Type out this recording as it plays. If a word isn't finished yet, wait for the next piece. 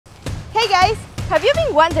Hey guys, have you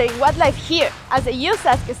been wondering what life here as a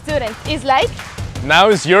USask student is like? Now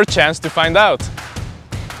is your chance to find out.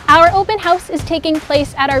 Our open house is taking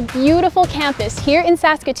place at our beautiful campus here in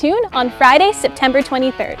Saskatoon on Friday, September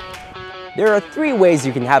 23rd. There are 3 ways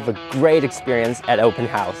you can have a great experience at open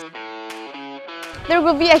house. There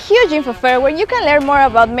will be a huge info fair where you can learn more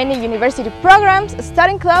about many university programs,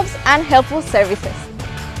 student clubs, and helpful services.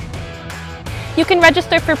 You can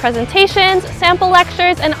register for presentations, sample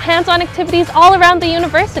lectures, and hands-on activities all around the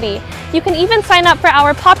university. You can even sign up for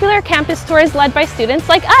our popular campus tours led by students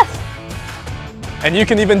like us. And you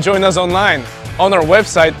can even join us online, on our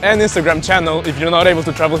website and Instagram channel if you're not able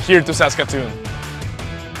to travel here to Saskatoon.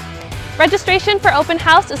 Registration for open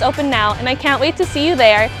house is open now, and I can't wait to see you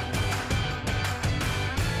there.